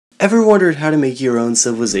Ever wondered how to make your own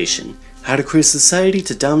civilization? How to create society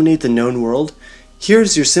to dominate the known world?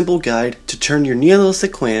 Here's your simple guide to turn your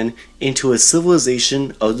Neolithic clan into a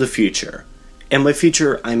civilization of the future. And by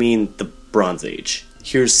future, I mean the Bronze Age.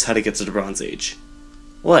 Here's how to get to the Bronze Age.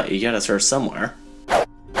 What? You gotta start somewhere.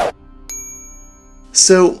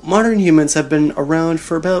 So, modern humans have been around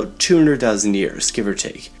for about 200,000 years, give or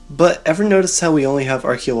take. But ever notice how we only have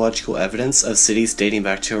archaeological evidence of cities dating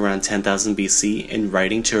back to around 10,000 BC and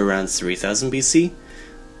writing to around 3000 BC?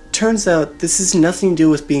 Turns out this has nothing to do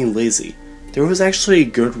with being lazy. There was actually a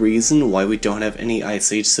good reason why we don't have any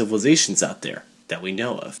Ice Age civilizations out there that we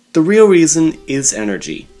know of. The real reason is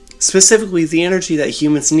energy. Specifically, the energy that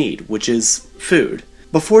humans need, which is food.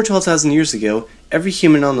 Before 12,000 years ago, every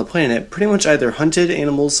human on the planet pretty much either hunted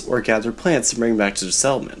animals or gathered plants to bring back to their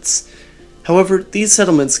settlements. However, these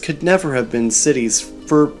settlements could never have been cities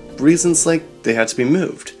for reasons like they had to be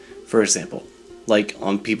moved, for example, like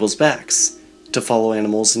on people's backs, to follow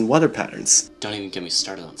animals and weather patterns. Don't even get me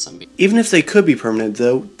started on some. Even if they could be permanent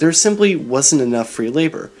though, there simply wasn't enough free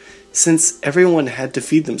labor, since everyone had to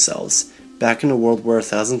feed themselves, back in a world where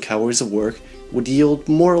 1,000 calories of work would yield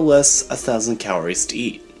more or less 1,000 calories to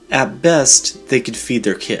eat. At best, they could feed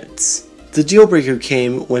their kids. The deal breaker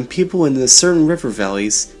came when people in the certain river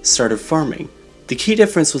valleys started farming. The key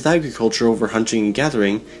difference with agriculture over hunting and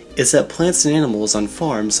gathering is that plants and animals on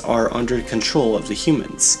farms are under control of the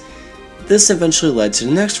humans. This eventually led to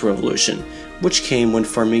the next revolution, which came when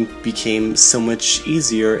farming became so much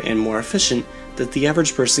easier and more efficient that the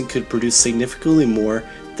average person could produce significantly more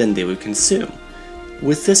than they would consume.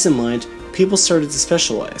 With this in mind, people started to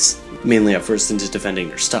specialize, mainly at first into defending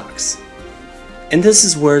their stocks. And this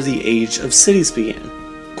is where the age of cities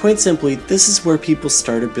began. Quite simply, this is where people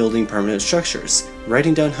started building permanent structures,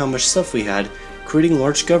 writing down how much stuff we had, creating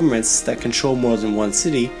large governments that control more than one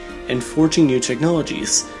city, and forging new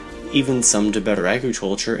technologies, even some to better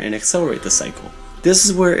agriculture and accelerate the cycle. This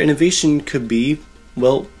is where innovation could be,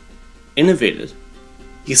 well, innovated.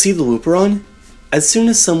 You see the loop we're on? As soon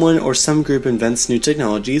as someone or some group invents new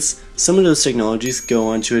technologies, some of those technologies go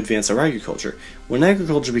on to advance our agriculture. When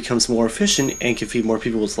agriculture becomes more efficient and can feed more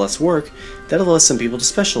people with less work, that allows some people to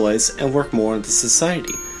specialize and work more in the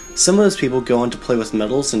society. Some of those people go on to play with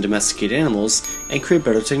metals and domesticate animals and create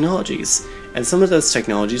better technologies. And some of those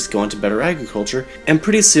technologies go on to better agriculture, and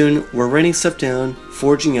pretty soon we're writing stuff down,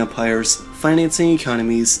 forging empires, financing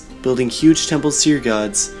economies, building huge temples to your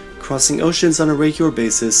gods, crossing oceans on a regular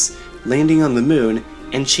basis, landing on the moon,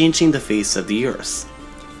 and changing the face of the earth.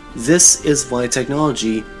 This is why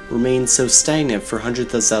technology remained so stagnant for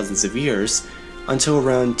hundreds of thousands of years until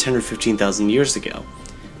around 10 or 15,000 years ago,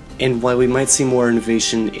 and why we might see more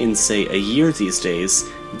innovation in, say, a year these days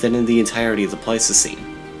than in the entirety of the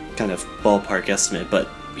Pleistocene. Kind of ballpark estimate, but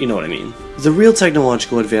you know what I mean. The real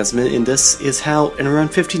technological advancement in this is how, in around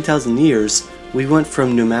 15,000 years, we went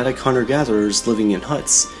from nomadic hunter-gatherers living in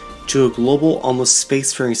huts to a global, almost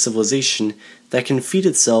spacefaring civilization that can feed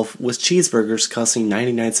itself with cheeseburgers costing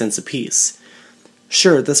 99 cents a piece.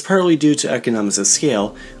 Sure, that's partly due to economies of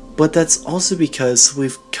scale, but that's also because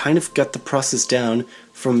we've kind of got the process down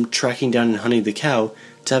from tracking down and hunting the cow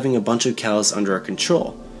to having a bunch of cows under our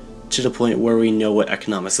control, to the point where we know what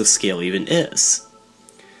economics of scale even is.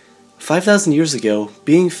 5,000 years ago,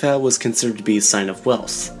 being fat was considered to be a sign of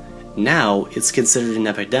wealth. Now, it's considered an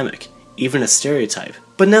epidemic, even a stereotype.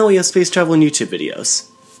 But now we have space travel and YouTube videos.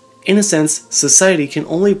 In a sense, society can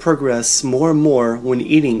only progress more and more when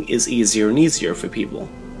eating is easier and easier for people.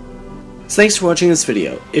 So thanks for watching this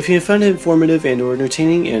video. If you found it informative and or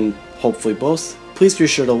entertaining, and hopefully both, please be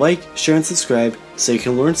sure to like, share, and subscribe so you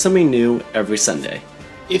can learn something new every Sunday.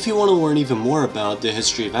 If you want to learn even more about the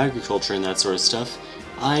history of agriculture and that sort of stuff,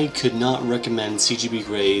 I could not recommend CGB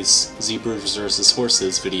Gray's Zebras vs.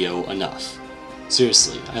 Horses video enough.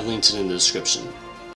 Seriously, I linked it in the description.